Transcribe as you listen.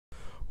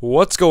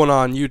What's going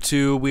on,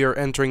 YouTube? We are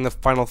entering the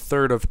final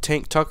third of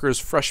Tank Tucker's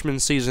freshman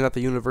season at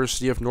the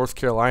University of North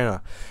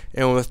Carolina.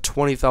 And with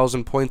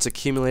 20,000 points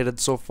accumulated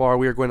so far,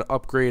 we are going to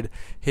upgrade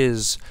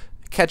his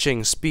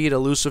catching, speed,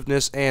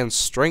 elusiveness, and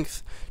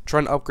strength.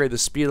 Trying to upgrade the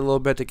speed a little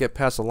bit to get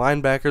past the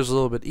linebackers a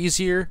little bit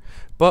easier,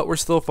 but we're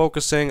still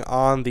focusing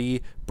on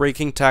the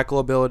breaking tackle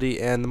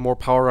ability and the more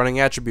power running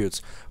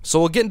attributes. So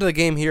we'll get into the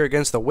game here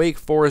against the Wake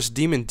Forest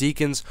Demon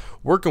Deacons,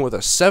 working with a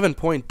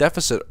 7-point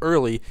deficit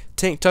early.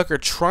 Tank Tucker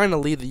trying to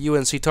lead the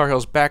UNC Tar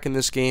Heels back in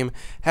this game,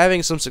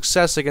 having some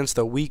success against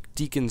the weak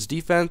Deacons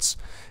defense.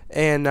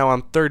 And now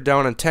on 3rd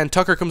down and 10,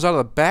 Tucker comes out of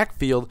the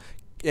backfield,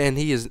 and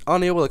he is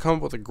unable to come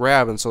up with a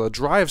grab, and so the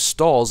drive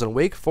stalls, and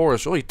Wake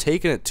Forest really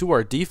taking it to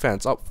our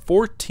defense, up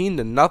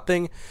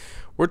 14-0.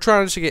 We're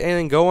trying to get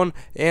anything going,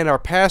 and our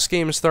pass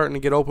game is starting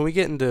to get open. We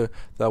get into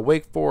the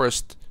Wake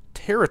Forest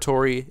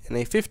territory, and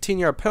a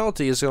 15-yard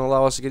penalty is going to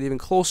allow us to get even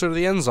closer to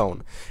the end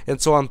zone. And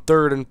so on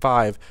 3rd and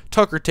 5,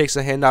 Tucker takes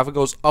a handoff and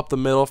goes up the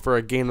middle for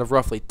a gain of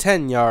roughly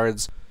 10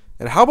 yards.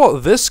 And how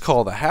about this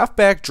call? The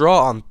halfback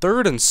draw on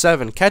 3rd and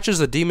 7 catches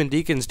the Demon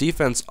Deacons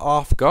defense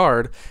off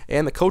guard,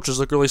 and the coaches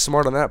look really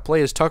smart on that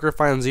play as Tucker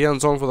finds the end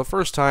zone for the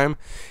first time,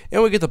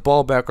 and we get the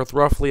ball back with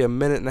roughly a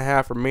minute and a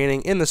half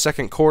remaining in the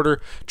second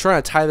quarter,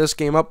 trying to tie this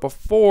game up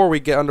before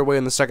we get underway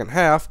in the second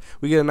half.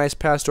 We get a nice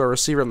pass to our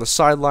receiver on the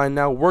sideline,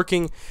 now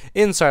working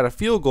inside of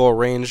field goal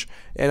range,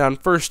 and on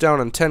 1st down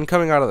and 10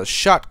 coming out of the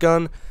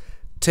shotgun,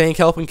 Tank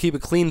helping keep a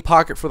clean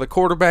pocket for the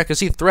quarterback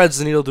as he threads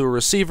the needle to a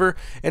receiver,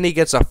 and he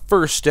gets a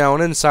 1st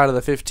down inside of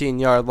the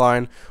 15-yard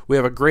line. We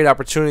have a great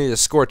opportunity to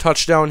score a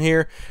touchdown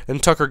here,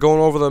 and Tucker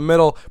going over the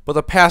middle, but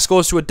the pass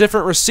goes to a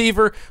different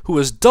receiver who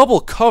is double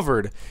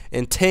covered,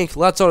 and Tank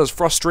lets out his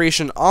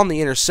frustration on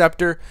the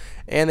interceptor,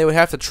 and they would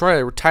have to try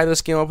to tie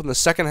this game up in the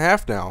second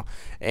half now.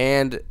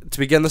 And to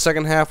begin the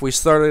second half, we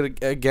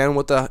started again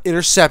with the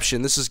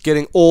interception. This is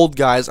getting old,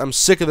 guys. I'm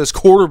sick of this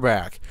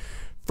quarterback.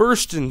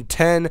 1st and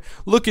 10,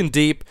 looking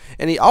deep,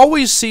 and he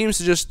always seems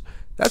to just,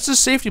 that's his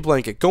safety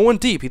blanket, going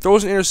deep. He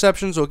throws an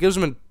interception, so it gives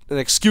him an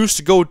excuse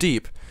to go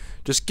deep.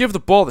 Just give the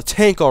ball to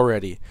Tank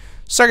already.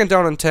 2nd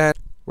down and 10,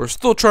 we're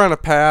still trying to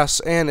pass,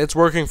 and it's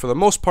working for the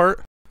most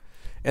part.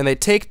 And they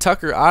take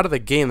Tucker out of the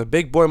game. The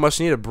big boy must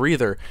need a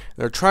breather.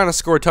 They're trying to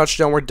score a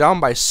touchdown. We're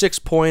down by 6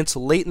 points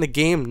late in the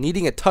game,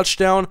 needing a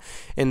touchdown,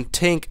 and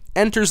Tank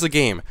enters the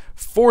game.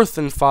 4th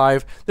and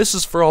 5. This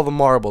is for all the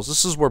marbles.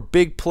 This is where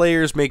big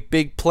players make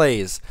big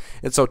plays.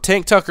 And so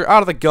Tank Tucker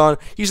out of the gun.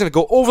 He's going to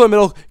go over the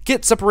middle,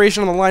 get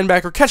separation on the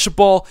linebacker, catch the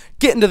ball,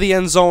 get into the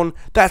end zone.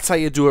 That's how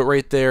you do it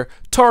right there.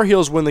 Tar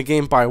Heels win the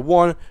game by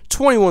 1,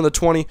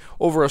 21-20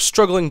 over a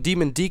struggling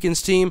Demon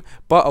Deacons team,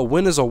 but a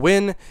win is a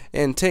win.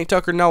 And Tank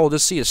Tucker now will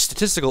just see a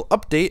statistical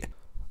update.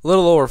 A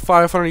little over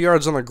 500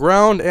 yards on the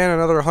ground and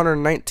another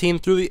 119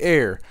 through the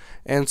air.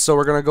 And so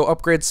we're going to go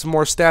upgrade some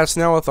more stats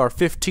now with our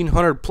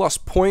 1,500 plus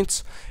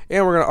points.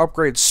 And we're going to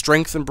upgrade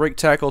strength and break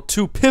tackle,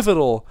 2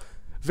 pivotal,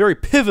 very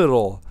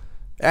pivotal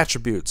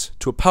attributes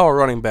to a power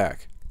running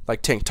back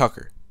like Tank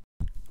Tucker.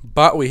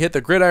 But we hit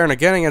the gridiron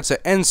again against the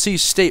NC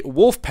State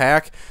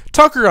Wolfpack.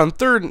 Tucker on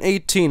 3rd and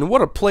 18.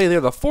 What a play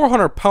there. The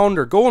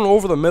 400-pounder going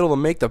over the middle to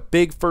make the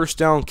big 1st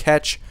down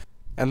catch.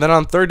 And then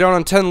on 3rd down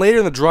and 10 later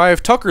in the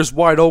drive, Tucker's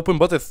wide open,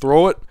 but they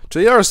throw it to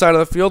the other side of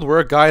the field where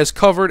a guy is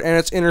covered and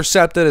it's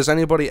intercepted. Is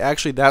anybody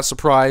actually that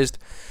surprised?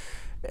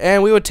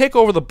 And we would take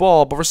over the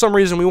ball, but for some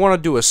reason we want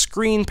to do a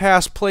screen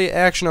pass play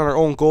action on our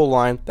own goal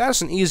line.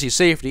 That's an easy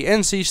safety.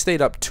 NC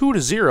State up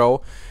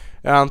 2-0.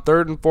 And on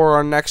 3rd and 4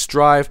 our next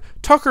drive,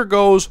 Tucker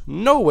goes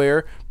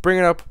nowhere,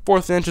 bringing up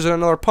 4th inches and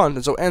another punt.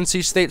 And so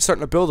NC State's starting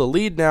to build a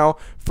lead now.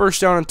 1st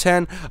down and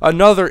 10,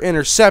 another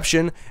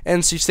interception.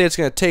 NC State's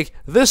going to take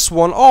this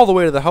one all the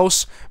way to the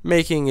house,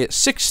 making it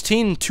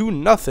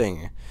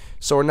 16-0.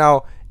 So we're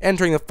now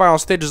entering the final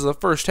stages of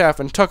the first half,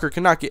 and Tucker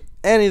cannot get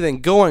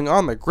anything going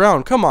on the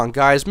ground. Come on,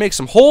 guys, make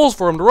some holes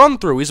for him to run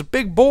through. He's a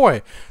big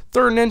boy.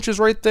 3rd and inches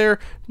right there,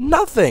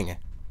 nothing.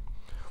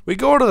 We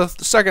go to the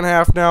second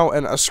half now,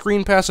 and a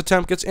screen pass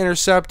attempt gets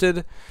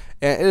intercepted,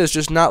 and it is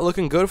just not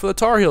looking good for the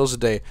Tar Heels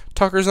today.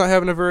 Tucker's not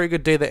having a very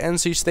good day. The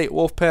NC State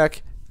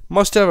Wolfpack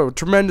must have a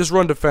tremendous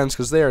run defense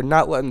because they are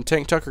not letting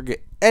Tank Tucker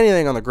get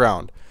anything on the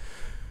ground.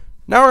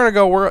 Now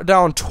we're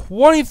down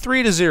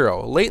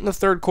 23-0 late in the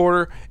 3rd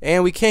quarter,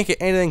 and we can't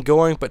get anything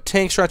going, but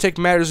Tank's trying to take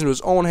matters into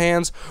his own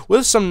hands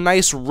with some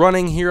nice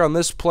running here on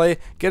this play,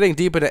 getting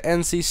deep into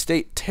NC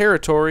State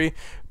territory.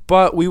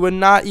 But we would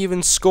not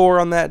even score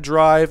on that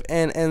drive,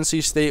 and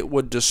NC State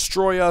would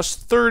destroy us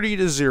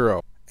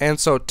 30-0. And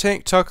so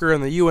Tank Tucker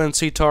and the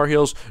UNC Tar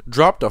Heels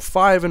dropped to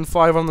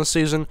 5-5 on the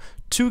season.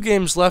 2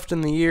 games left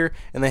in the year,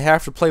 and they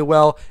have to play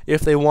well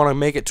if they want to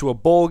make it to a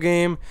bowl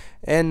game.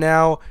 And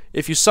now,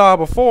 if you saw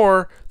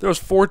before, there was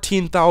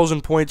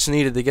 14,000 points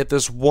needed to get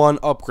this one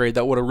upgrade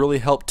that would have really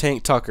helped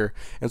Tank Tucker.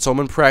 And so I'm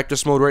in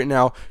practice mode right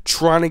now,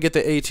 trying to get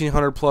the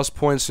 1,800 plus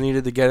points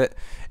needed to get it.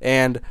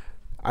 And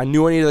I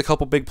knew I needed a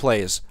couple big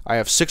plays. I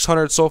have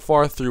 600 so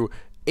far through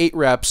 8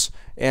 reps,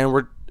 and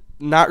we're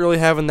not really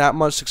having that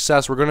much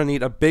success. We're going to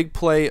need a big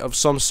play of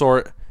some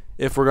sort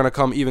if we're going to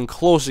come even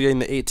close to getting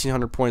the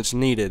 1,800 points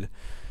needed.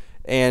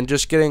 And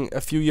just getting a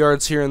few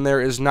yards here and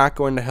there is not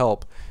going to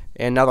help.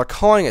 And now they're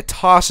calling a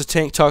toss to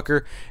Tank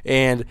Tucker,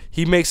 and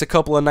he makes a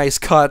couple of nice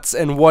cuts,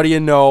 and what do you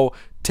know?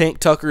 Tank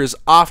Tucker is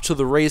off to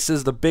the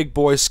races, the big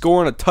boy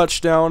scoring a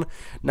touchdown.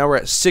 Now we're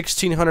at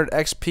 1,600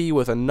 XP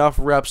with enough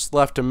reps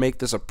left to make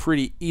this a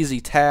pretty easy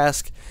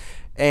task.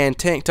 And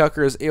Tank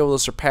Tucker is able to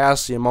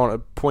surpass the amount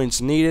of points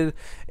needed,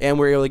 and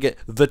we're able to get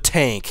the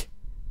tank.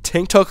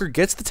 Tank Tucker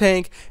gets the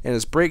tank, and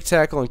his break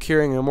tackle and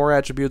carrying and more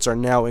attributes are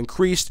now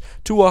increased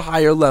to a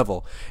higher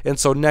level. And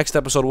so next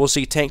episode, we'll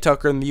see Tank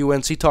Tucker and the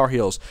UNC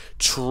Tarheels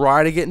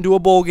try to get into a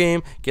bowl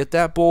game, get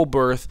that bowl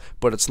berth,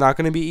 but it's not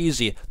going to be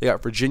easy. They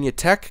got Virginia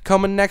Tech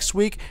coming next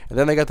week, and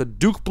then they got the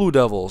Duke Blue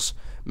Devils.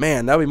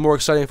 Man, that would be more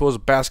exciting if it was a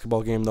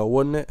basketball game, though,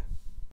 wouldn't it?